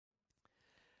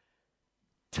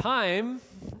Time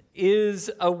is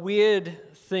a weird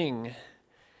thing.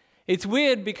 It's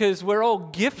weird because we're all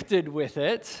gifted with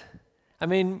it. I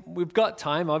mean, we've got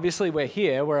time. Obviously, we're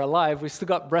here. We're alive. We've still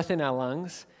got breath in our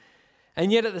lungs.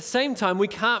 And yet, at the same time, we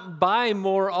can't buy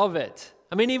more of it.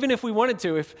 I mean, even if we wanted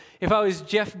to, if I was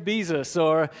Jeff Bezos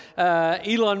or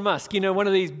Elon Musk, one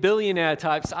of these billionaire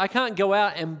types, I can't go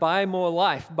out and buy more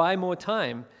life, buy more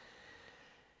time.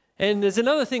 And there's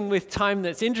another thing with time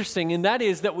that's interesting, and that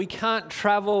is that we can't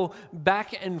travel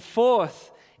back and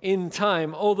forth in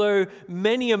time, although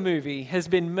many a movie has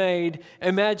been made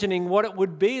imagining what it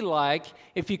would be like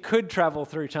if you could travel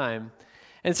through time.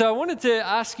 And so I wanted to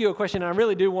ask you a question. I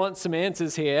really do want some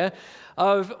answers here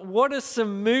of what are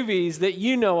some movies that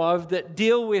you know of that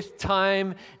deal with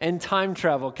time and time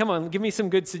travel? Come on, give me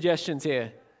some good suggestions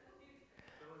here.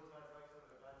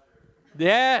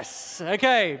 Yes.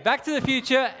 Okay. Back to the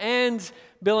Future and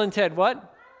Bill and Ted.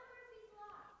 What?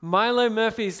 Milo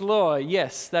Murphy's Law.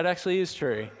 Yes, that actually is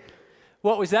true.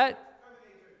 What was that?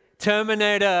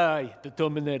 Terminator. The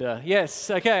Terminator.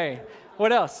 Yes. Okay.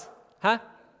 What else? Huh?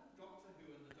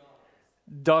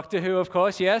 Doctor Who, of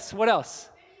course. Yes. What else?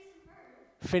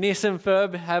 Phineas and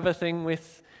Ferb have a thing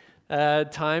with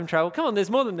time travel. Come on, there's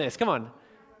more than this. Come on.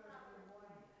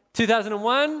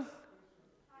 2001.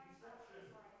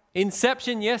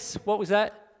 Inception, yes. What was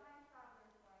that?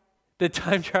 The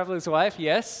Time Traveler's Wife,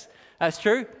 yes. That's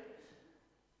true.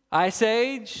 Ice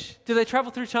Age. Do they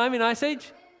travel through time in Ice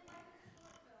Age?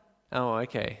 Oh,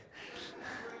 okay.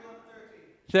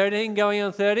 13 going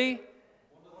on 30.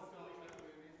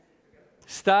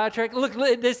 Star Trek. Look,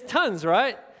 there's tons,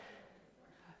 right?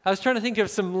 I was trying to think of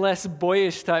some less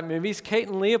boyish type movies. Kate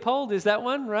and Leopold, is that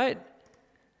one, right?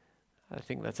 I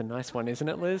think that's a nice one, isn't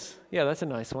it, Liz? Yeah, that's a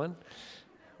nice one.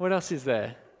 What else is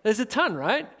there? There's a ton,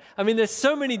 right? I mean, there's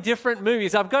so many different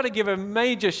movies. I've got to give a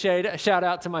major shout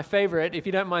out to my favorite, if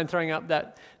you don't mind throwing up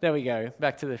that. There we go,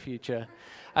 Back to the Future.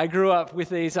 I grew up with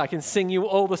these. I can sing you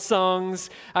all the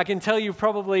songs. I can tell you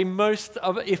probably most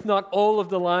of, if not all of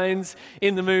the lines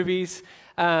in the movies.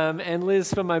 And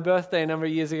Liz, for my birthday a number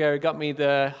of years ago, got me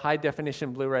the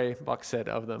high-definition Blu-ray box set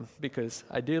of them because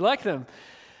I do like them.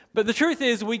 But the truth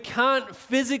is, we can't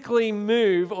physically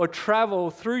move or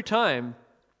travel through time.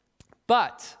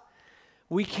 But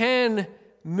we can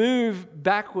move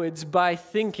backwards by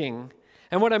thinking.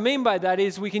 And what I mean by that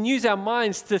is we can use our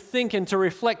minds to think and to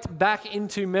reflect back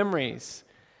into memories.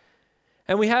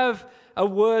 And we have a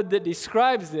word that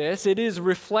describes this. It is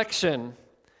reflection.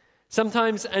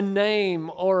 Sometimes a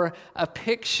name or a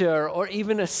picture or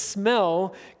even a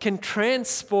smell can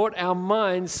transport our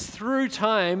minds through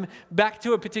time back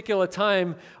to a particular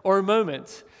time or a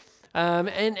moment.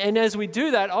 And as we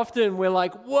do that, often we're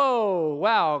like, whoa,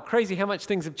 wow, crazy how much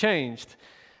things have changed.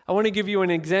 I want to give you an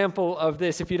example of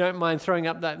this, if you don't mind throwing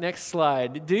up that next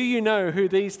slide. Do you know who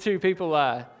these two people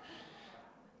are?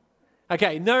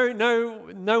 Okay,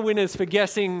 no winners for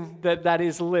guessing that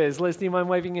is Liz. Liz, do you mind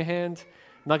waving your hand?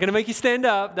 I'm not going to make you stand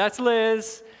up. That's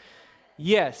Liz.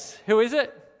 Yes. Who is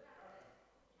it?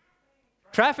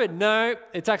 Trafford. No,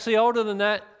 it's actually older than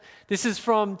that. This is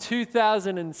from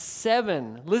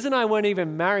 2007. Liz and I weren't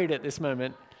even married at this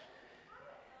moment.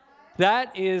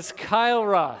 That is Kyle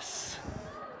Ross.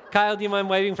 Kyle, do you mind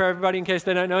waving for everybody in case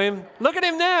they don't know him? Look at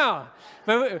him now.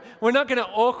 We're not going to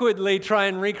awkwardly try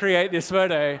and recreate this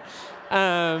photo.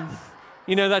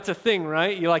 That's a thing,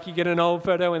 right? You get an old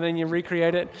photo and then you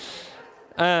recreate it.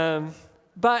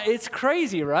 But it's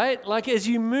crazy, right? Like as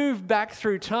you move back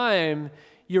through time,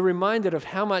 you're reminded of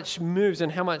how much moves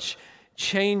and how much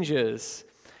changes.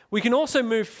 We can also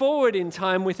move forward in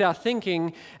time with our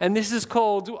thinking, and this is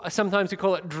called, sometimes we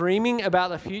call it dreaming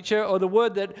about the future, or the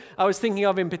word that I was thinking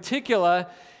of in particular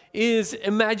is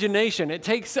imagination. It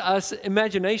takes us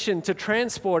imagination to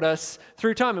transport us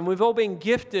through time, and we've all been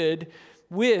gifted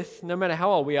with, no matter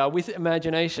how old we are, with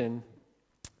imagination.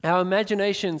 Our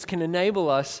imaginations can enable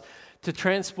us to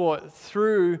transport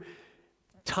through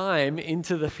time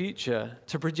into the future,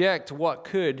 to project what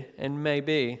could and may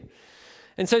be.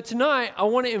 And so tonight, I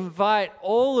want to invite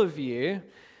all of you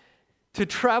to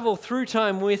travel through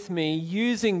time with me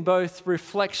using both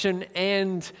reflection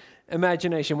and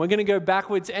imagination. We're going to go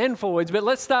backwards and forwards, but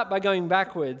let's start by going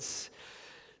backwards.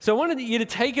 So I wanted you to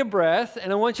take a breath,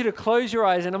 and I want you to close your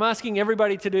eyes, and I'm asking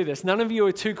everybody to do this. None of you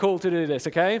are too cool to do this,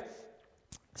 okay?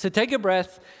 So take a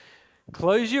breath,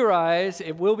 close your eyes.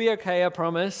 It will be okay, I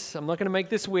promise. I'm not going to make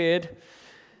this weird.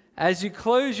 As you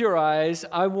close your eyes,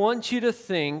 I want you to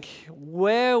think,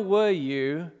 where were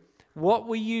you? What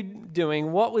were you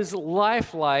doing? What was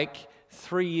life like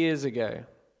 3 years ago?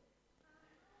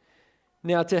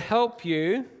 Now, to help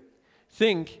you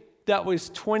think, that was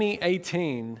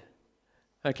 2018.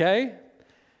 Okay?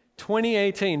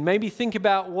 2018. Maybe think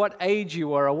about what age you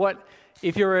were, or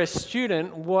if you're a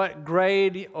student, what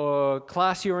grade or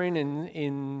class you're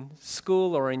in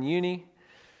school or in uni.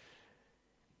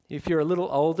 If you're a little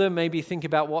older, maybe think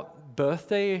about what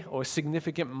birthday or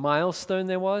significant milestone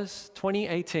there was.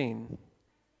 2018.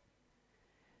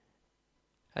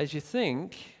 As you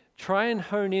think, try and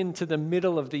hone in to the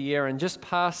middle of the year and just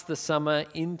past the summer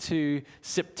into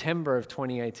September of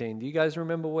 2018. Do you guys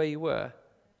remember where you were?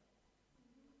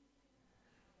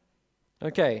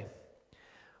 Okay.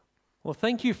 Well,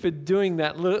 thank you for doing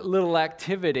that little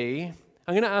activity.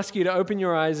 I'm going to ask you to open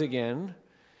your eyes again.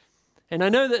 And I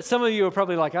know that some of you are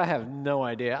probably like, I have no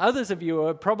idea. Others of you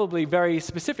are probably very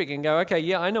specific and go, okay,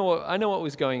 yeah, I know what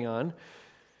was going on.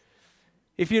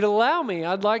 If you'd allow me,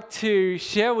 I'd like to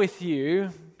share with you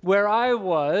where I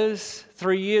was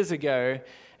 3 years ago.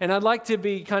 And I'd like to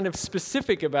be kind of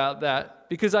specific about that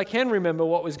because I can remember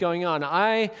what was going on.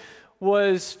 I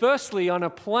was firstly on a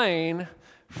plane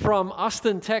from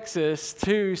Austin, Texas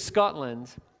to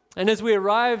Scotland. And as we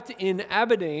arrived in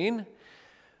Aberdeen,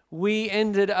 we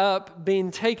ended up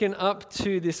being taken up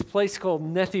to this place called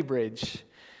Nethybridge,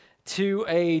 to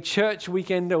a church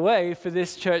weekend away for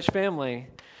this church family.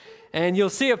 And you'll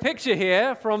see a picture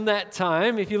here from that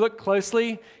time. If you look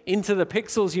closely into the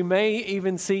pixels, you may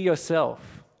even see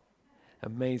yourself.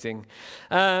 Amazing.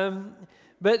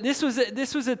 But this was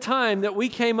a time that we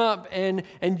came up and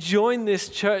joined this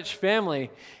church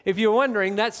family. If you're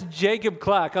wondering, that's Jacob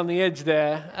Clark on the edge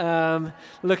there,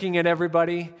 looking at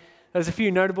everybody. There's a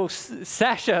few notable.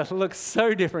 Sasha looks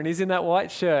so different. He's in that white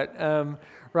shirt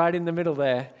right in the middle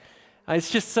there. It's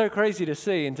just so crazy to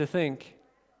see and to think.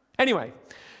 Anyway,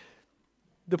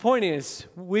 the point is,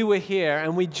 we were here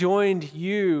and we joined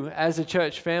you as a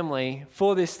church family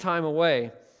for this time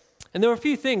away. And there were a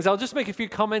few things. I'll just make a few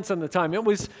comments on the time.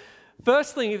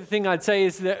 Firstly, the thing I'd say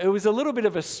is that it was a little bit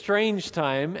of a strange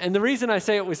time. And the reason I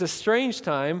say it was a strange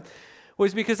time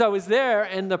was because I was there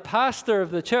and the pastor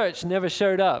of the church never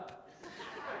showed up.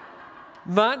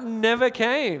 Martin never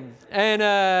came. And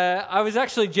I was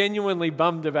actually genuinely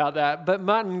bummed about that. But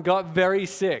Martin got very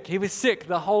sick. He was sick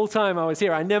the whole time I was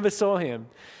here. I never saw him,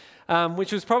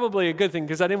 which was probably a good thing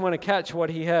because I didn't want to catch what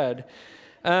he had.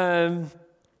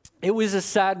 It was a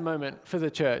sad moment for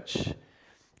the church.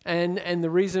 And the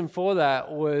reason for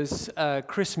that was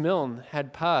Chris Milne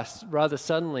had passed rather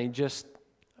suddenly, just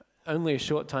only a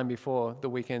short time before the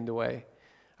weekend away.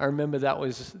 I remember that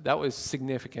was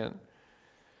significant.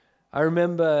 I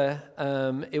remember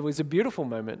it was a beautiful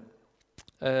moment.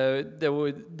 There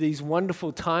were these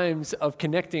wonderful times of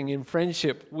connecting in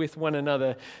friendship with one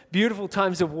another, beautiful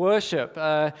times of worship.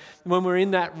 When we're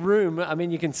in that room, I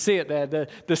mean, you can see it there,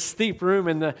 the steep room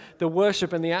and the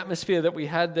worship and the atmosphere that we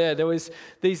had there. There was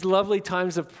these lovely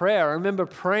times of prayer. I remember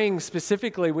praying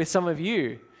specifically with some of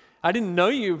you. I didn't know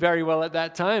you very well at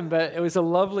that time, but it was a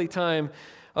lovely time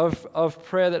of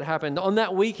prayer that happened. On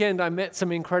that weekend, I met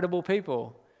some incredible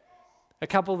people. A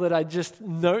couple that I just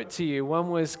note to you. One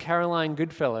was Caroline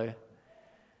Goodfellow.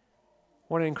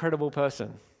 What an incredible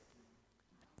person.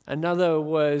 Another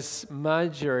was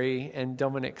Marjorie and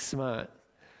Dominic Smart.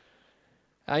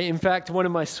 In fact, one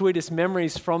of my sweetest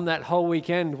memories from that whole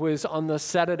weekend was on the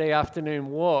Saturday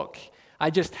afternoon walk. I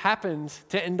just happened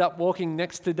to end up walking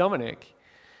next to Dominic.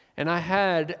 And I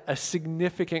had a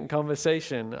significant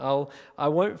conversation. I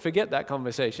won't forget that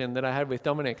conversation that I had with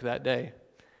Dominic that day.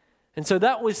 And so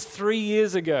that was 3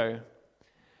 years ago.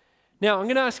 Now, I'm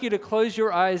going to ask you to close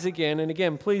your eyes again. And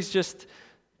again, please just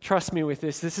trust me with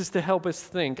this. This is to help us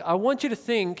think. I want you to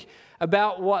think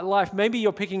about what life, maybe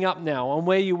you're picking up now on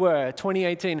where you were,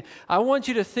 2018. I want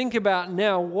you to think about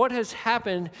now what has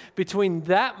happened between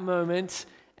that moment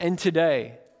and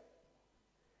today.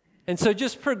 And so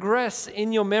just progress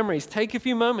in your memories. Take a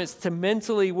few moments to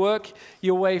mentally work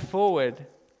your way forward.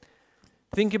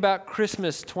 Think about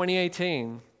Christmas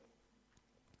 2018.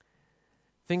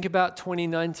 Think about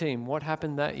 2019. What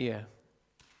happened that year?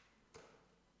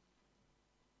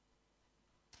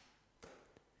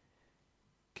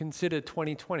 Consider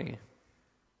 2020.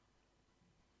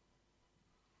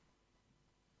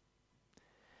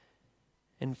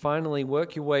 And finally,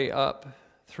 work your way up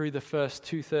through the first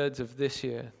 2/3 of this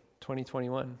year,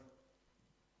 2021.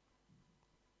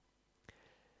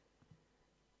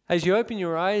 As you open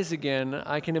your eyes again,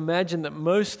 I can imagine that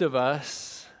most of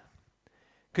us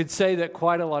could say that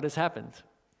quite a lot has happened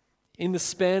in the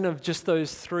span of just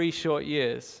those 3 short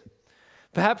years.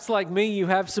 Perhaps like me, you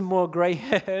have some more gray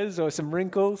hairs or some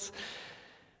wrinkles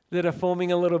that are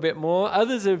forming a little bit more.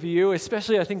 Others of you,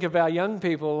 especially I think of our young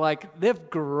people, like they've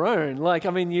grown.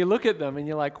 You look at them and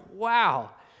you're like,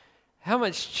 wow, How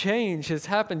much change has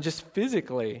happened just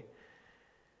physically?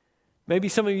 Maybe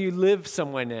some of you live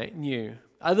somewhere new.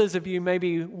 Others of you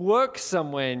maybe work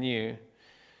somewhere new.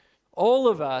 All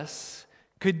of us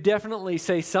could definitely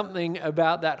say something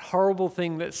about that horrible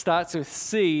thing that starts with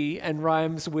C and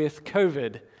rhymes with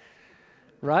COVID,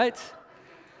 right?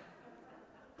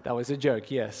 That was a joke,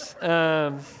 yes.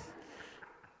 And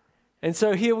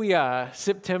so here we are,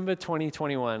 September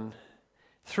 2021.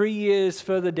 3 years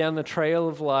further down the trail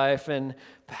of life, and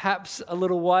perhaps a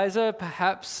little wiser,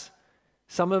 perhaps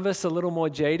some of us a little more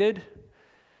jaded,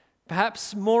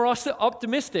 perhaps more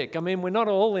optimistic. I mean, we're not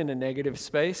all in a negative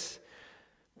space.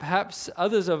 Perhaps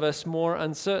others of us more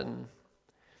uncertain.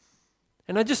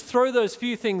 And I just throw those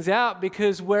few things out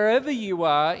because wherever you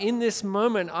are in this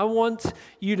moment, I want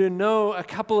you to know a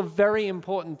couple of very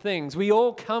important things. We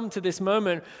all come to this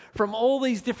moment from all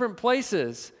these different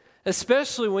places,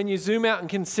 especially when you zoom out and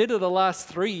consider the last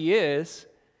 3 years.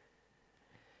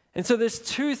 And so there's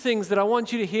two things that I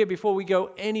want you to hear before we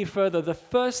go any further. The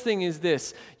first thing is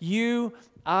this: you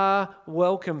are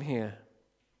welcome here.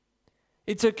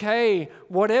 It's okay,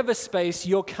 whatever space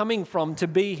you're coming from, to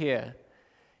be here.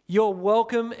 You're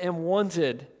welcome and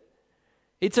wanted.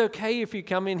 It's okay if you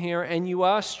come in here and you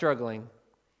are struggling.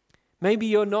 Maybe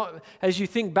you're not, as you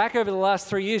think back over the last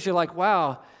 3 years, you're like,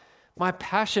 wow, my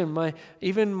passion, my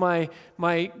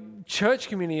church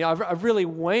community, I've really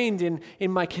waned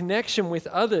in my connection with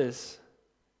others.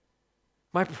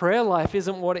 My prayer life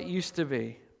isn't what it used to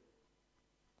be.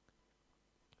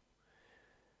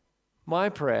 My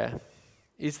prayer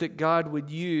is that God would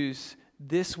use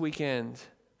this weekend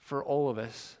for all of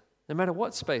us, no matter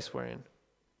what space we're in.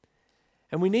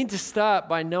 And we need to start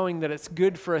by knowing that it's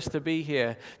good for us to be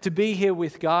here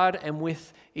with God and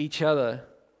with each other.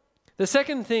 The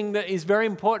second thing that is very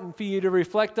important for you to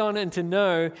reflect on and to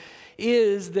know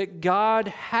is that God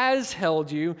has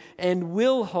held you and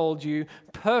will hold you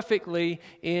perfectly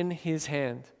in His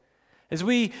hand. As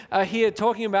we are here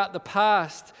talking about the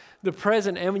past, the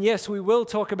present, and yes, we will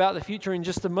talk about the future in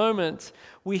just a moment,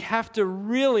 we have to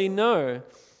really know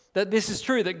that this is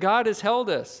true, that God has held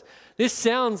us. This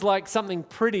sounds like something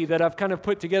pretty that I've kind of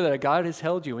put together. God has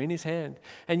held you in His hand.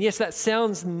 And yes, that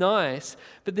sounds nice,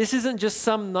 but this isn't just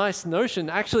some nice notion.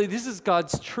 Actually, this is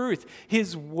God's truth,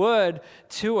 His word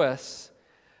to us.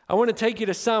 I want to take you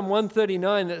to Psalm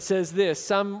 139 that says this,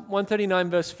 Psalm 139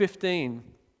 verse 15.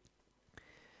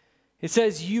 It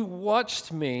says, "You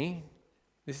watched me,"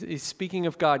 this is speaking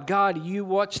of God, "God, you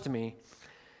watched me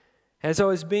as I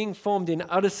was being formed in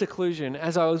utter seclusion,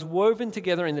 as I was woven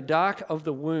together in the dark of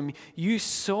the womb. You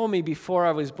saw me before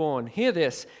I was born." Hear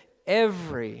this: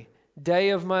 every day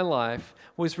of my life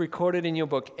was recorded in your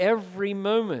book. Every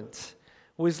moment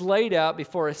was laid out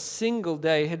before a single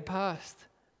day had passed.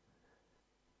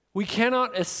 We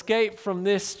cannot escape from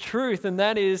this truth, and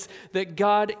that is that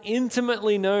God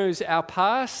intimately knows our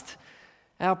past,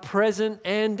 our present,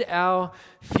 and our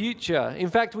future. In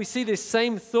fact, we see this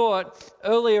same thought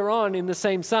earlier on in the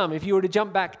same psalm. If you were to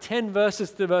jump back 10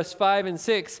 verses to verse 5 and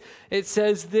 6, it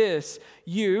says this: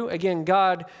 "You," again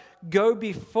God, "go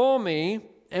before me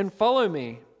and follow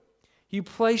me. You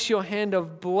place your hand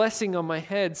of blessing on my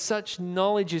head. Such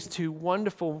knowledge is too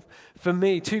wonderful for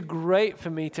me, too great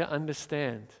for me to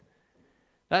understand."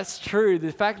 That's true.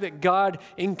 The fact that God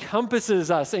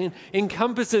encompasses us and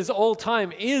encompasses all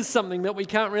time is something that we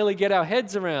can't really get our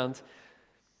heads around.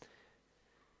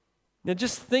 Now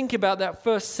just think about that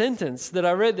first sentence that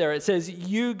I read there. It says,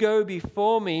 "You go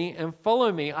before me and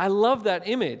follow me." I love that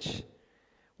image.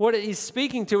 What it is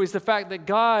speaking to is the fact that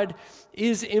God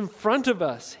is in front of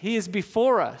us. He is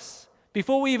before us.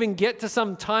 Before we even get to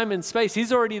some time and space,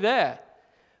 He's already there.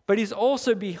 But He's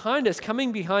also behind us,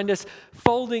 coming behind us,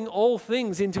 folding all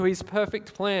things into His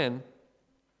perfect plan.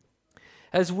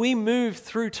 As we move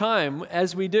through time,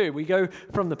 as we do, we go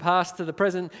from the past to the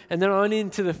present and then on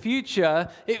into the future,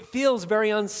 it feels very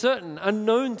uncertain,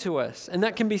 unknown to us. And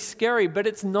that can be scary, but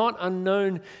it's not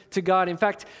unknown to God. In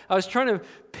fact, I was trying to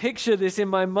picture this in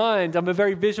my mind. I'm a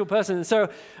very visual person. And so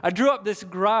I drew up this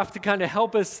graph to kind of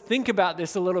help us think about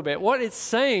this a little bit. What it's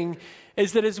saying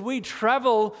is that as we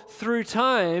travel through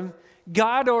time,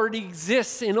 God already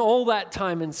exists in all that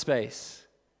time and space.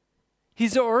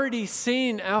 He's already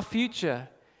seen our future.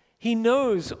 He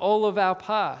knows all of our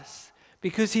past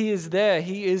because He is there.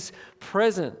 He is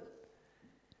present.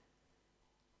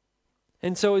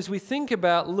 And so as we think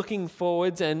about looking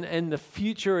forwards and the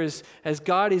future as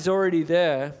God is already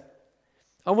there,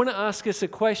 I want to ask us a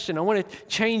question. I want to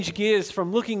change gears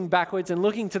from looking backwards and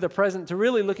looking to the present to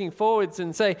really looking forwards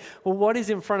and say, well, what is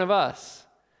in front of us?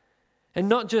 And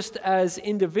not just as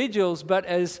individuals, but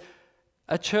as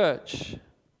a church.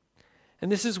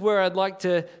 And this is where I'd like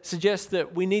to suggest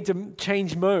that we need to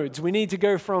change modes. We need to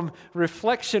go from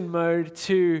reflection mode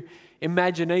to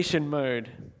imagination mode.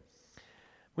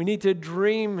 We need to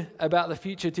dream about the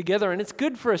future together, and it's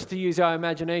good for us to use our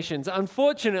imaginations.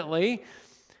 Unfortunately,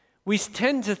 we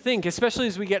tend to think, especially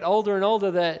as we get older and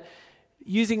older, that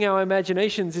using our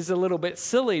imaginations is a little bit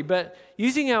silly, but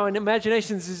using our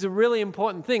imaginations is a really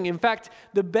important thing. In fact,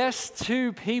 the best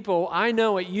two people I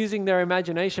know at using their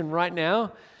imagination right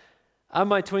now are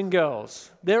my twin girls.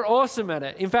 They're awesome at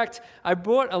it. In fact, I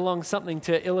brought along something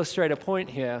to illustrate a point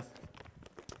here.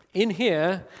 In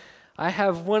here, I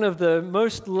have one of the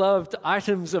most loved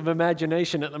items of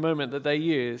imagination at the moment that they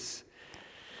use.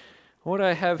 What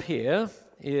I have here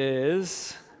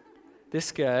is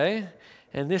this guy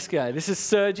and this guy. This is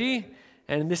Sergey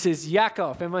and this is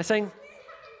Yakov. Am I saying?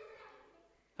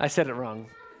 I said it wrong.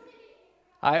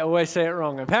 I always say it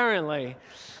wrong, apparently.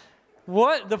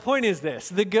 What the point is this: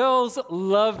 the girls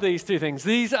love these two things.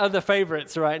 These are the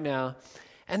favorites right now.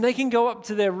 And they can go up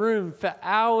to their room for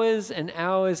hours and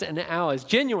hours and hours,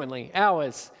 genuinely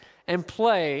hours, and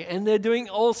play. And they're doing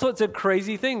all sorts of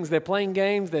crazy things. They're playing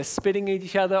games, they're spitting at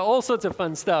each other, all sorts of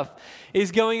fun stuff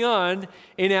is going on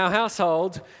in our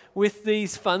household with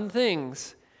these fun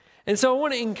things. And so I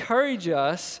want to encourage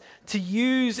us to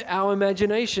use our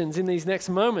imaginations in these next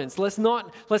moments.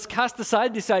 Let's cast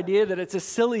aside this idea that it's a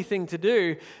silly thing to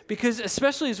do, because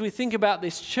especially as we think about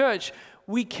this church,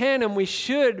 we can and we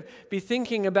should be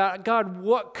thinking about, God,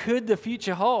 what could the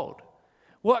future hold?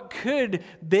 What could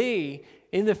be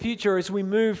in the future as we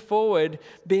move forward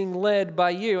being led by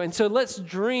you? And so let's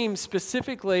dream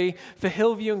specifically for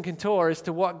Hillview and Cantor as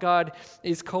to what God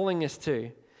is calling us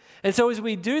to. And so as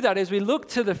we do that, as we look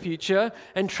to the future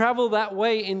and travel that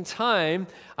way in time,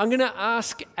 I'm going to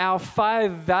ask our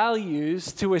 5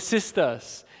 values to assist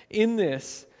us in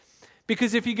this.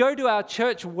 Because if you go to our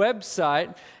church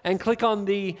website and click on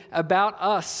the About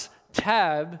Us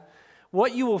tab,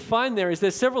 what you will find there is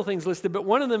there's several things listed, but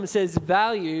one of them says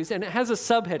values, and it has a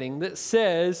subheading that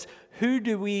says, who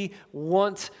do we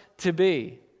want to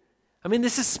be? I mean,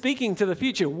 this is speaking to the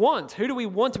future. Want. Who do we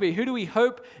want to be? Who do we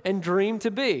hope and dream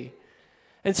to be?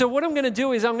 And so what I'm going to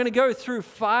do is I'm going to go through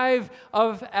 5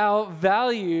 of our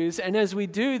values, and as we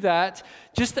do that,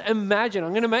 just imagine.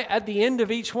 I'm going to at the end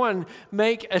of each one,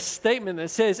 make a statement that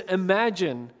says,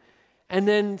 imagine, and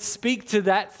then speak to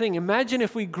that thing. Imagine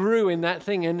if we grew in that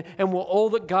thing and were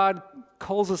all that God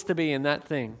calls us to be in that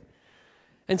thing.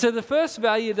 And so the first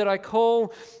value that I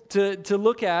call to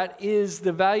look at is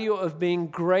the value of being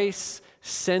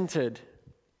grace-centered.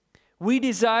 We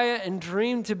desire and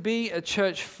dream to be a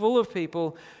church full of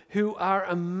people who are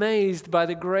amazed by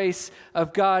the grace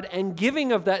of God and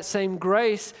giving of that same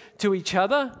grace to each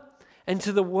other and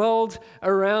to the world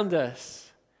around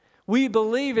us. We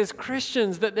believe as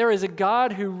Christians that there is a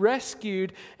God who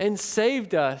rescued and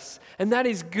saved us, and that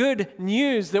is good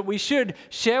news that we should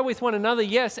share with one another,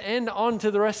 yes, and on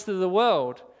to the rest of the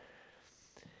world.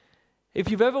 If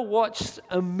you've ever watched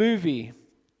a movie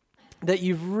that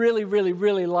you've really, really,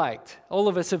 really liked, all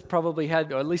of us have probably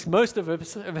had, or at least most of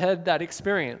us have had that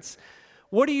experience.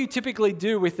 What do you typically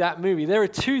do with that movie? There are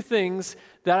 2 things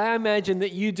that I imagine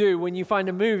that you do when you find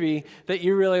a movie that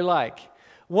you really like.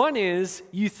 One is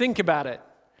you think about it.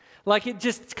 Like it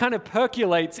just kind of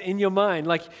percolates in your mind,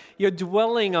 like you're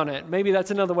dwelling on it. Maybe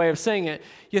that's another way of saying it.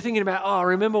 You're thinking about, oh,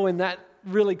 remember when that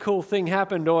really cool thing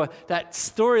happened, or that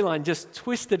storyline just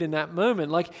twisted in that moment.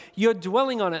 Like you're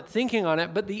dwelling on it, thinking on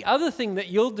it. But the other thing that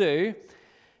you'll do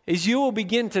is you will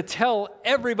begin to tell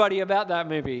everybody about that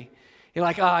movie. You're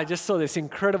like, I just saw this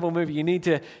incredible movie. You need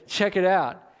to check it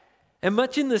out. And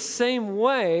much in the same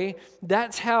way,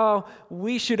 that's how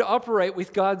we should operate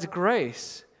with God's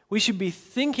grace. We should be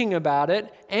thinking about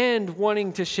it and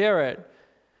wanting to share it.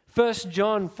 1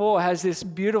 John 4 has this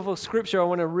beautiful scripture I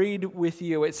want to read with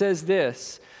you. It says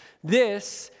this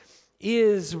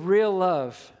is real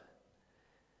love.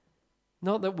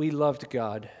 Not that we loved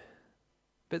God,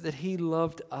 but that He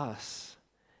loved us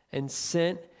and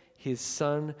sent His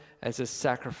Son as a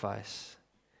sacrifice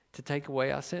to take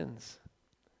away our sins.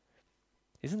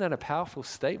 Isn't that a powerful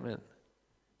statement?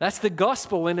 That's the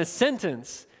gospel in a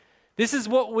sentence. This is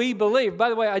what we believe. By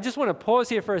the way, I just want to pause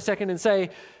here for a second and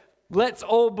say, let's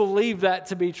all believe that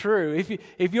to be true.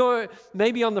 If you're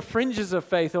maybe on the fringes of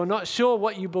faith or not sure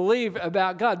what you believe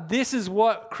about God, this is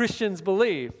what Christians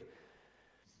believe.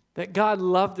 That God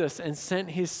loved us and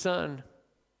sent His Son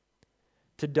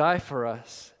to die for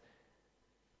us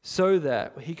so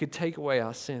that He could take away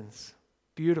our sins.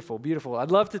 Beautiful, beautiful. I'd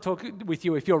love to talk with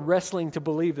you if you're wrestling to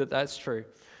believe that that's true.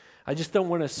 I just don't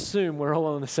want to assume we're all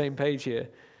on the same page here.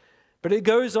 But it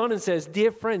goes on and says,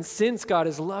 dear friends, since God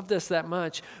has loved us that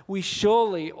much, we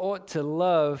surely ought to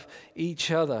love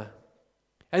each other.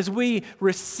 As we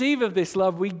receive of this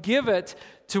love, we give it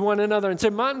to one another. And so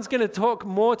Martin's going to talk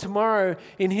more tomorrow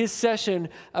in his session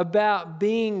about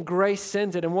being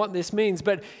grace-centered and what this means.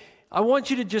 But I want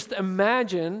you to just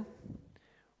imagine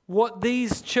what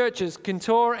these churches,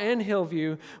 Cantor and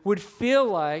Hillview, would feel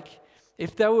like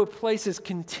if they were places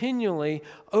continually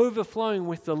overflowing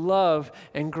with the love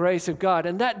and grace of God.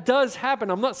 And that does happen.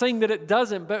 I'm not saying that it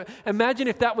doesn't, but imagine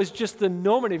if that was just the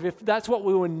normative, if that's what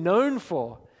we were known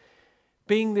for,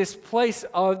 being this place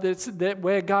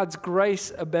where God's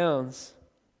grace abounds.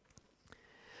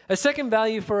 A second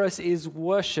value for us is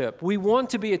worship. We want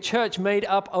to be a church made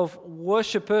up of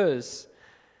worshipers.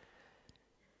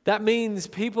 That means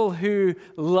people who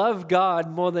love God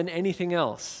more than anything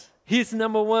else. Here's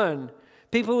number one.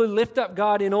 People who lift up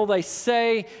God in all they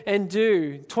say and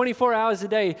do. 24 hours a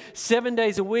day, 7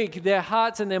 days a week, their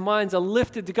hearts and their minds are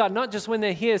lifted to God. Not just when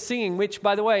they're here singing, which,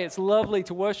 by the way, it's lovely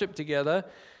to worship together.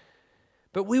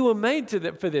 But we were made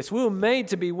for this. We were made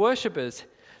to be worshipers.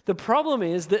 The problem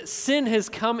is that sin has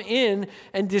come in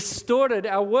and distorted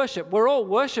our worship. We're all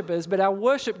worshipers, but our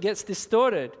worship gets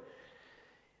distorted.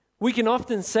 We can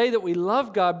often say that we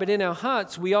love God, but in our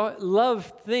hearts we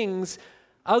love things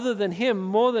other than Him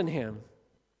more than Him.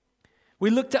 We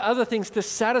look to other things to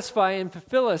satisfy and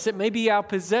fulfill us. It may be our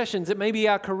possessions, it may be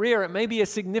our career, it may be a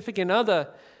significant other.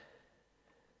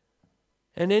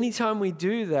 And anytime we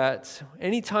do that,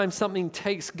 anytime something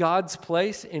takes God's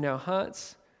place in our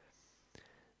hearts,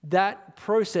 that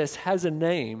process has a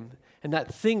name, and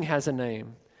that thing has a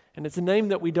name. And it's a name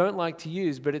that we don't like to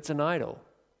use, but it's an idol.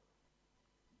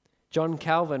 John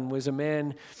Calvin was a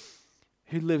man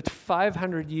who lived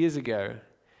 500 years ago,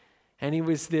 and he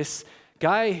was this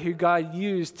guy who God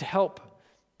used to help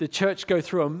the church go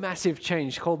through a massive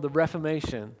change called the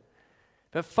Reformation.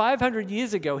 But 500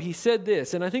 years ago, he said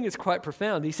this, and I think it's quite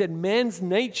profound. He said, man's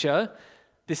nature,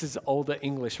 this is older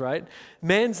English, right?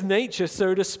 Man's nature,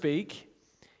 so to speak,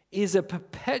 is a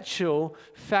perpetual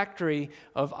factory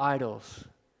of idols.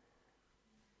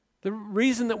 The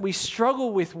reason that we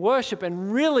struggle with worship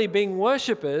and really being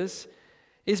worshipers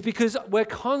is because we're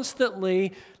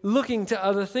constantly looking to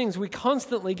other things. We're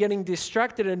constantly getting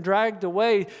distracted and dragged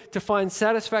away to find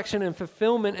satisfaction and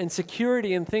fulfillment and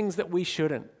security in things that we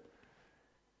shouldn't.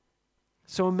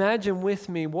 So imagine with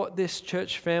me what this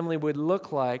church family would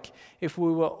look like if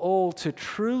we were all to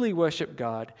truly worship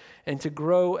God and to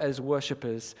grow as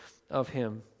worshipers of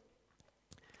Him.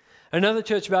 Another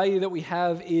church value that we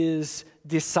have is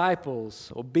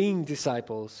disciples, or being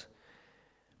disciples.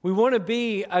 We want to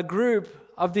be a group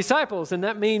of disciples, and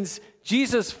that means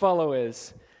Jesus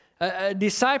followers. A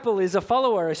disciple is a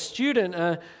follower, a student,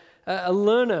 a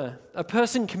learner, a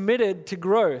person committed to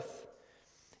growth.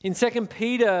 In 2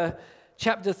 Peter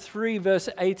chapter 3, verse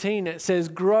 18, it says,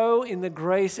 grow in the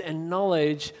grace and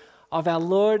knowledge of our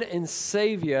Lord and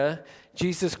Savior,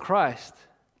 Jesus Christ.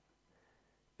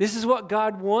 This is what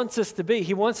God wants us to be.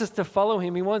 He wants us to follow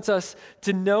Him. He wants us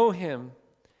to know Him.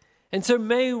 And so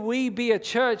may we be a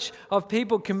church of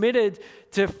people committed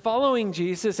to following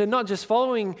Jesus, and not just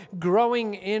following,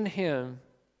 growing in Him.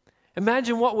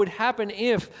 Imagine what would happen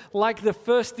if, like the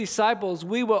first disciples,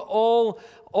 we were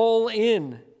all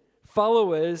in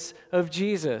followers of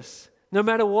Jesus, no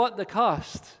matter what the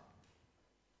cost.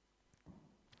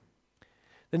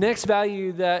 The next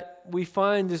value that we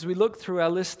find as we look through our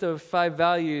list of 5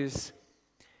 values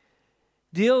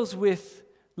deals with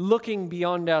looking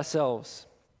beyond ourselves.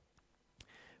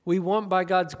 We want, by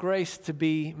God's grace, to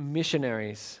be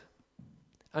missionaries.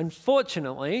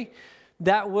 Unfortunately,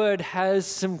 that word has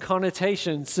some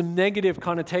connotations, some negative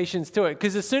connotations to it.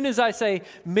 Because as soon as I say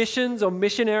missions or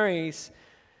missionaries,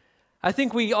 I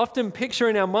think we often picture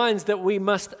in our minds that we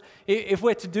must, if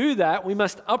we're to do that, we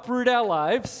must uproot our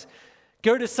lives,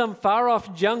 go to some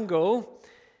far-off jungle,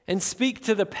 and speak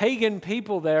to the pagan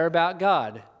people there about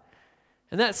God.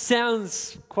 And that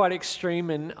sounds quite extreme,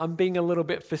 and I'm being a little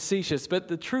bit facetious, but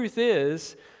the truth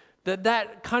is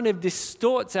that kind of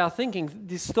distorts our thinking,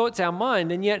 distorts our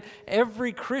mind, and yet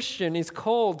every Christian is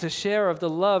called to share of the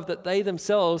love that they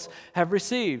themselves have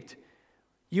received.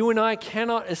 You and I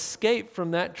cannot escape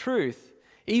from that truth,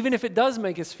 even if it does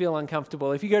make us feel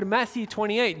uncomfortable. If you go to Matthew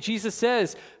 28, Jesus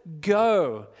says,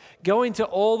 go into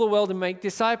all the world and make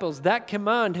disciples. That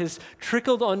command has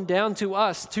trickled on down to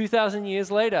us 2,000 years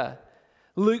later.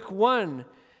 Luke 1,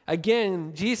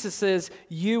 again, Jesus says,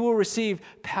 you will receive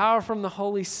power from the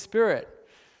Holy Spirit,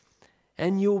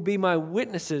 and you will be my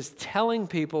witnesses, telling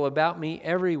people about me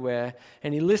everywhere.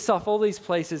 And he lists off all these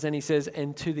places, and he says,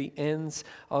 and to the ends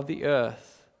of the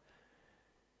earth.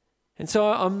 And so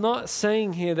I'm not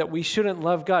saying here that we shouldn't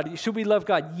love God. Should we love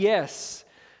God? Yes.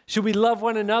 Should we love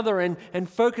one another and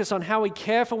focus on how we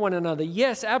care for one another?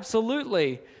 Yes,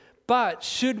 absolutely. But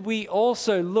should we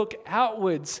also look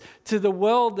outwards to the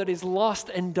world that is lost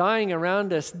and dying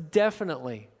around us?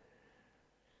 Definitely.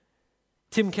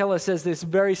 Tim Keller says this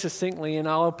very succinctly, and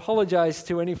I'll apologize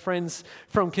to any friends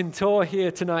from Kintore here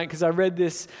tonight because I read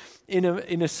this in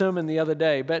a sermon the other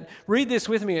day. But read this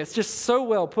with me. It's just so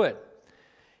well put.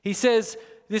 He says,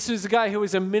 this was a guy who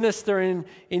was a minister in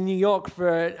New York for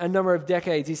a number of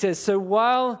decades. He says, so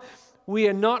while we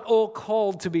are not all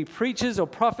called to be preachers or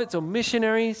prophets or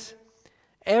missionaries,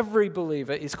 every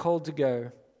believer is called to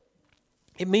go.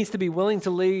 It means to be willing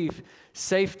to leave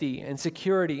safety and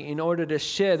security in order to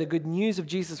share the good news of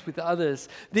Jesus with others.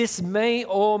 This may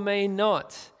or may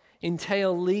not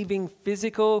entail leaving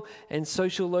physical and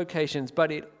social locations,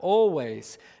 but it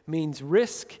always means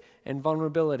risk and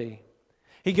vulnerability.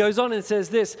 He goes on and says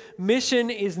this,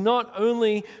 mission is not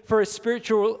only for a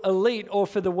spiritual elite or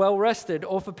for the well-rested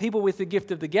or for people with the gift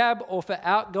of the gab or for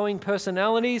outgoing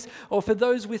personalities or for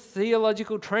those with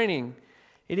theological training.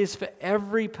 It is for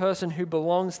every person who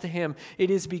belongs to Him. It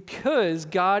is because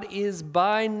God is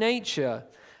by nature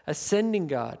a sending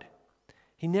God.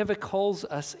 He never calls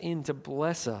us in to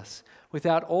bless us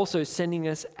without also sending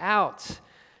us out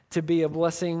to be a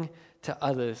blessing to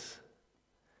others.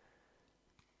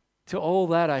 To all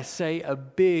that I say a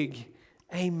big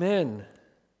amen.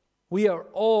 We are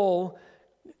all,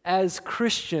 as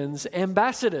Christians,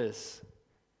 ambassadors.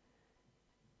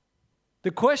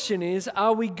 The question is,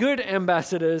 are we good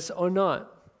ambassadors or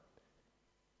not?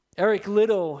 Eric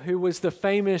Liddell, who was the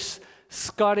famous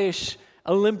Scottish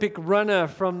Olympic runner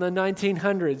from the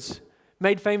 1900s,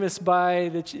 made famous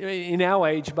in our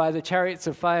age by the Chariots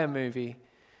of Fire movie.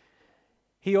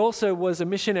 He also was a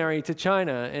missionary to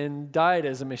China and died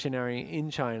as a missionary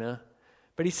in China.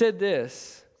 But he said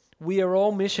this, we are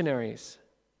all missionaries,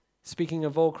 speaking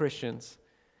of all Christians.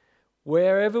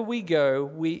 Wherever we go,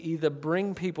 we either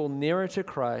bring people nearer to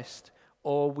Christ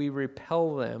or we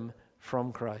repel them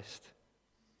from Christ.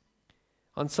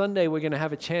 On Sunday, we're going to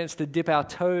have a chance to dip our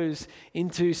toes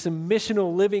into some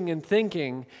missional living and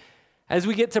thinking as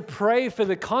we get to pray for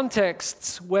the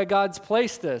contexts where God's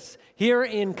placed us, here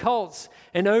in Cults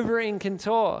and over in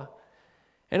Kintore.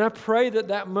 And I pray that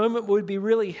that moment would be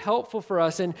really helpful for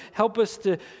us and help us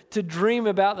to dream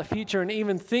about the future and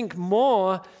even think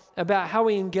more about how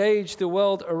we engage the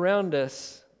world around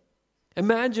us.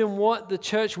 Imagine what the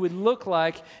church would look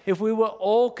like if we were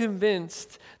all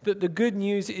convinced that the good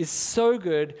news is so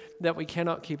good that we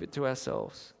cannot keep it to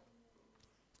ourselves.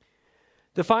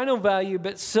 The final value,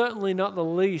 but certainly not the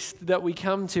least, that we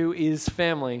come to is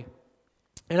family.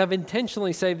 And I've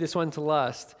intentionally saved this one to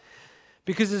last.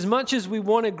 Because as much as we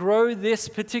want to grow this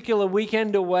particular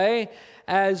weekend away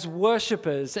as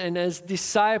worshipers and as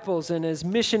disciples and as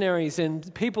missionaries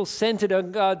and people centered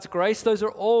on God's grace, those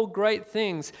are all great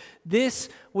things. This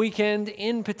weekend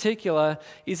in particular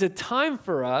is a time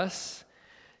for us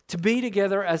to be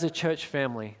together as a church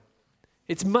family.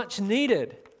 It's much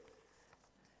needed.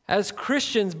 As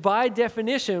Christians, by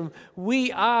definition,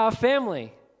 we are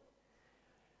family.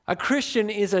 A Christian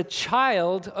is a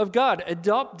child of God,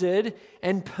 adopted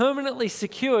and permanently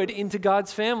secured into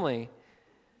God's family.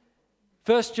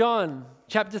 1 John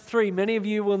chapter 3, many of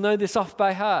you will know this off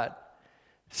by heart.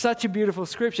 Such a beautiful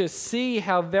scripture. See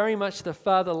how very much the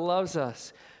Father loves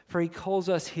us, for He calls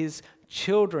us His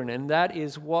children, and that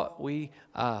is what we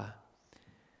are.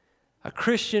 A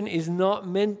Christian is not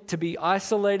meant to be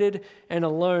isolated and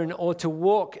alone or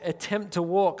to attempt to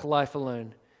walk life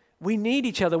alone. We need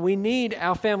each other. We need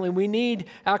our family. We need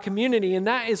our community. And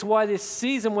that is why this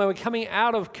season where we're coming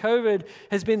out of COVID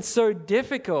has been so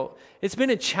difficult. It's been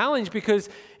a challenge because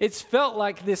it's felt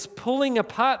like this pulling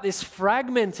apart, this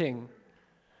fragmenting.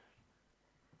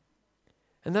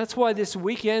 And that's why this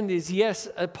weekend is, yes,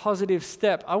 a positive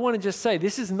step. I want to just say,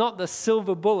 this is not the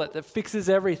silver bullet that fixes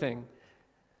everything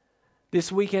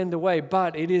this weekend away,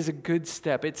 but it is a good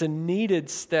step. It's a needed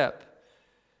step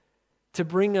to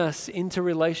bring us into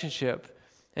relationship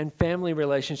and family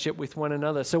relationship with one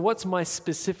another. So what's my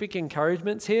specific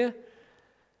encouragements here?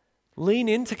 Lean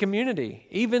into community.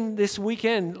 Even this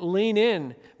weekend, lean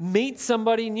in. Meet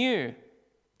somebody new.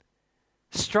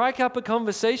 Strike up a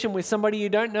conversation with somebody you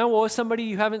don't know or somebody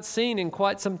you haven't seen in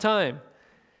quite some time.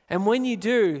 And when you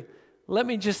do, let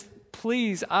me just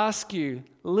please ask you,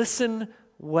 listen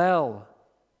well.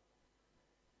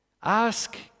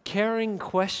 Ask caring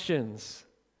questions.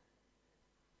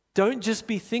 Don't just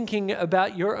be thinking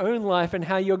about your own life and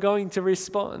how you're going to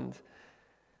respond.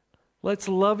 Let's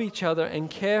love each other and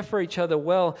care for each other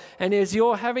well. And as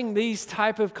you're having these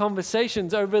type of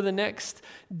conversations over the next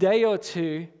day or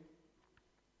two,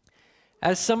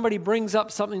 as somebody brings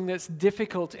up something that's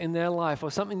difficult in their life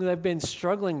or something they've been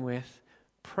struggling with,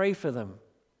 pray for them.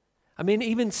 I mean,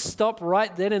 even stop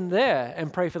right then and there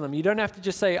and pray for them. You don't have to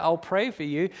just say, I'll pray for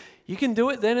you. You can do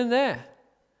it then and there.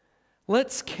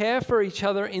 Let's care for each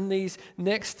other in these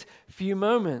next few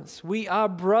moments. We are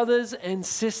brothers and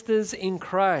sisters in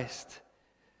Christ.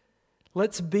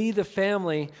 Let's be the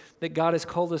family that God has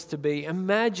called us to be.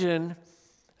 Imagine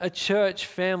a church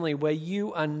family where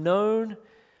you are known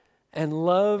and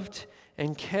loved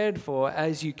and cared for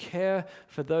as you care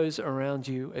for those around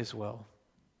you as well.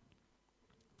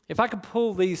 If I could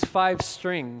pull these 5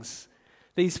 strings,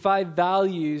 these 5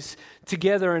 values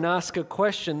together and ask a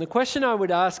question, the question I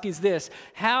would ask is this: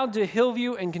 how do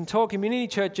Hillview and Kintore Community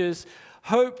Churches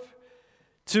hope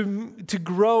to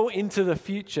grow into the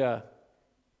future?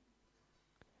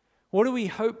 What do we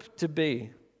hope to be?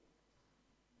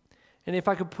 And if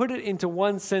I could put it into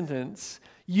one sentence,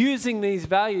 using these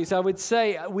values, I would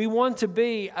say we want to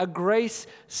be a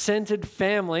grace-centered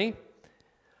family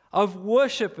of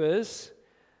worshipers,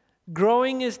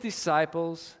 growing as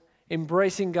disciples,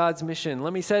 embracing God's mission.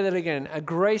 Let me say that again. A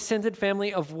grace-centered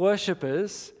family of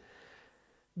worshipers,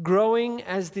 growing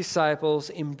as disciples,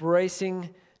 embracing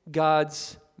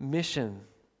God's mission.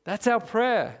 That's our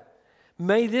prayer.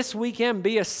 May this weekend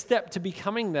be a step to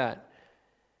becoming that.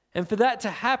 And for that to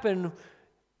happen,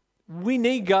 we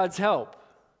need God's help.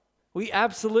 We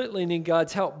absolutely need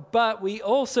God's help. But we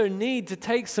also need to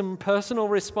take some personal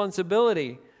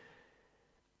responsibility.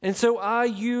 And so are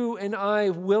you and I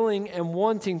willing and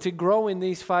wanting to grow in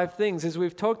these 5 things as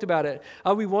we've talked about it?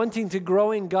 Are we wanting to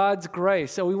grow in God's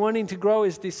grace? Are we wanting to grow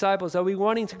as disciples? Are we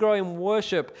wanting to grow in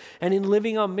worship and in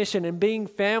living on mission and being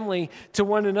family to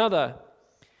one another?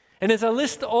 And as I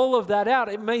list all of that out,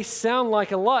 it may sound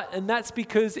like a lot, and that's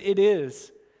because it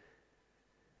is.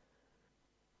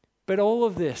 But all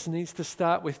of this needs to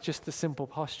start with just a simple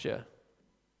posture.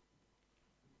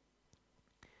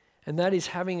 And that is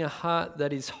having a heart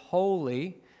that is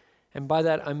holy, and by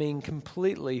that I mean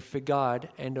completely for God,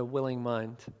 and a willing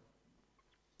mind.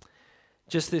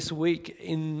 Just this week,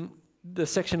 in the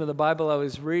section of the Bible I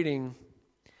was reading,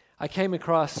 I came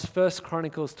across 1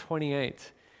 Chronicles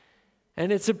 28.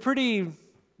 And it's a pretty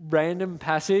random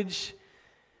passage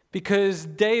because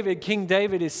King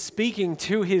David is speaking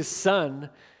to his son,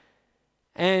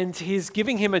 and he's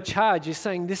giving him a charge. He's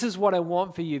saying, this is what I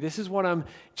want for you. This is what I'm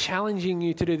challenging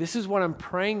you to do. This is what I'm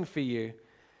praying for you.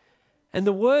 And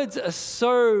the words are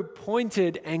so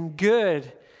pointed and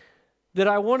good that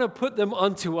I want to put them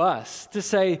onto us to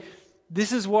say,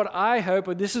 this is what I hope,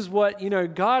 or this is what,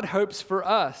 God hopes for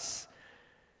us.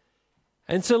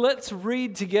 And so let's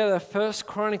read together 1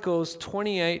 Chronicles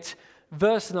 28,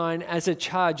 verse 9 as a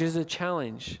charge, as a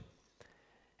challenge.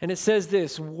 And it says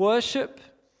this: worship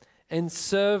and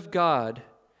serve God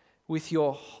with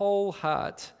your whole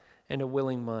heart and a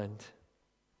willing mind.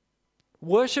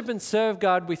 Worship and serve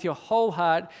God with your whole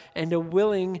heart and a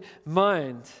willing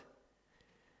mind.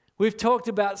 We've talked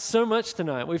about so much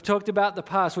tonight. We've talked about the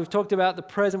past, we've talked about the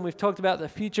present, we've talked about the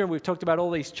future, and we've talked about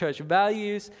all these church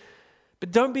values.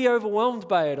 But don't be overwhelmed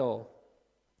by it all.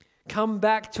 Come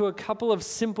back to a couple of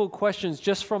simple questions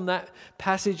just from that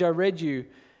passage I read you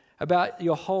about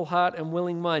your whole heart and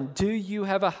willing mind. Do you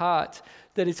have a heart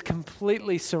that is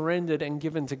completely surrendered and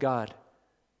given to God?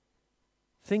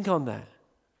 Think on that.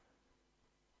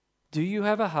 Do you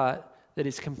have a heart that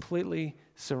is completely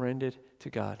surrendered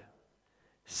to God?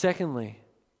 Secondly,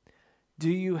 do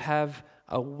you have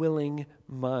a willing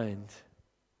mind?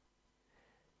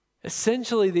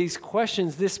 Essentially, these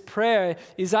questions, this prayer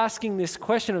is asking this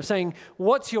question of saying,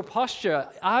 what's your posture?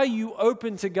 Are you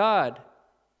open to God?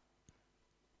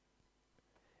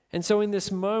 And so in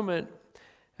this moment,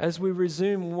 as we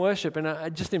resume worship, and I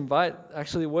just invite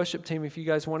actually the worship team, if you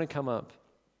guys want to come up.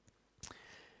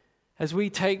 We're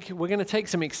going to take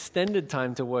some extended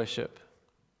time to worship.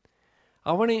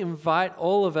 I want to invite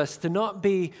all of us to not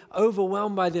be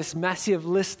overwhelmed by this massive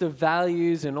list of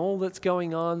values and all that's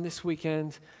going on this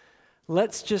weekend.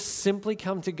 Let's just simply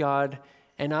come to God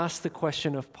and ask the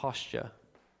question of posture.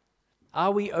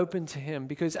 Are we open to Him?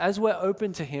 Because as we're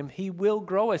open to Him, He will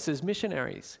grow us as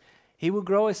missionaries. He will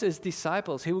grow us as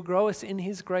disciples. He will grow us in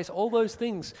His grace. All those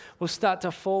things will start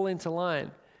to fall into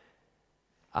line.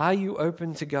 Are you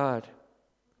open to God?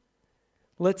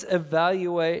 Let's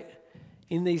evaluate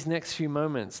in these next few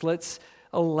moments. Let's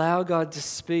allow God to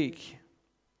speak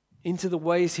into the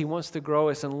ways He wants to grow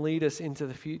us and lead us into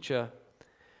the future.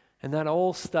 And that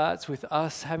all starts with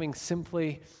us having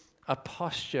simply a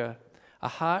posture a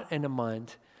heart and a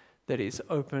mind that is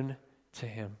open to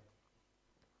him.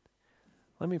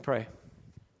 Let me pray.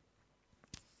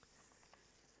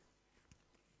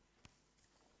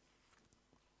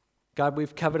 God,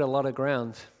 we've covered a lot of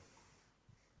ground.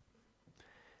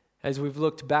 As we've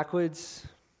looked backwards,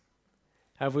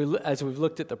 as we've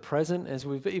looked at the present, as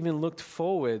we've even looked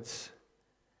forwards,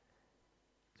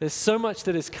 there's so much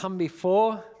that has come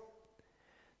before.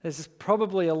 There's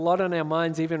probably a lot on our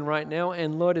minds even right now.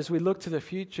 And Lord, as we look to the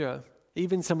future,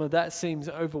 even some of that seems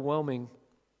overwhelming.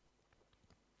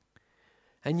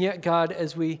 And yet, God,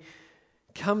 as we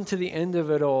come to the end of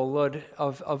it all, Lord,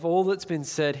 of all that's been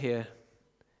said here,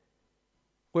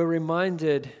 we're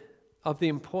reminded of the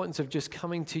importance of just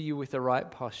coming to you with the right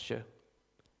posture.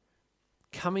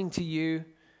 Coming to you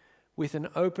with an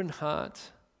open heart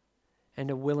and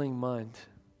a willing mind.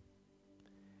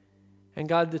 And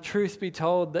God, the truth be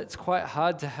told, that's quite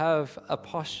hard to have a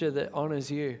posture that honors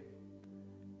you.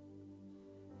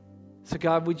 So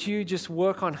God, would you just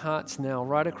work on hearts now,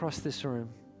 right across this room,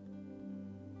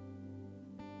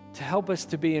 to help us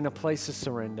to be in a place of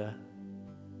surrender.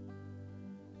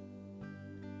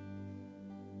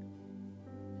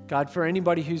 God, for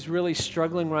anybody who's really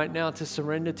struggling right now to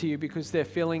surrender to you because they're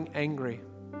feeling angry,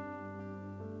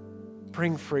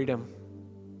 bring freedom.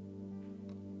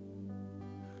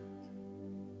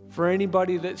 For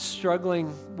anybody that's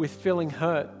struggling with feeling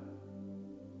hurt,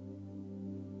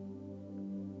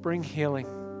 bring healing.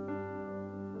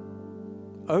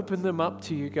 Open them up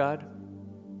to you, God.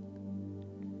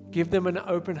 Give them an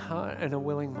open heart and a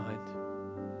willing mind.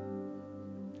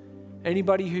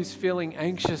 Anybody who's feeling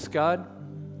anxious, God,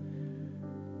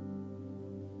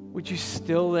 would you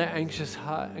still their anxious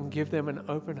heart and give them an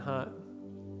open heart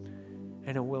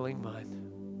and a willing mind?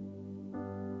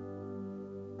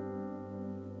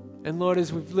 And Lord,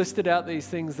 as we've listed out these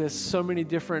things, there's so many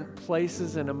different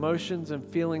places and emotions and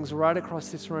feelings right across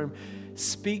this room.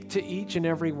 Speak to each and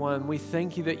every one. We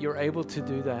thank you that you're able to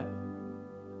do that.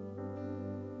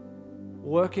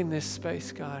 Work in this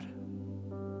space, God.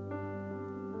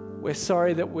 We're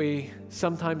sorry that we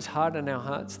sometimes harden our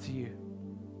hearts to you.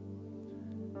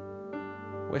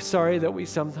 We're sorry that we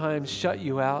sometimes shut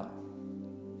you out.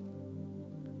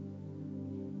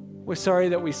 We're sorry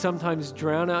that we sometimes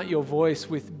drown out your voice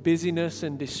with busyness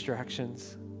and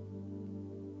distractions.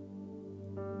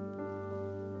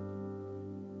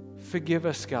 Forgive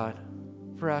us, God,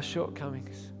 for our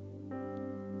shortcomings.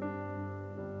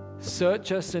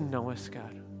 Search us and know us,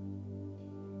 God.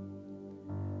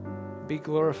 Be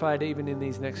glorified even in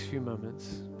these next few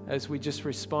moments as we just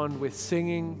respond with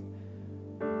singing,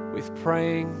 with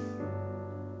praying,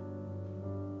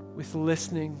 with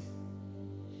listening.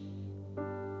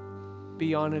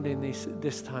 Be honored in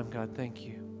this time, God. Thank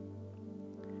you.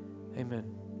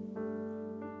 Amen.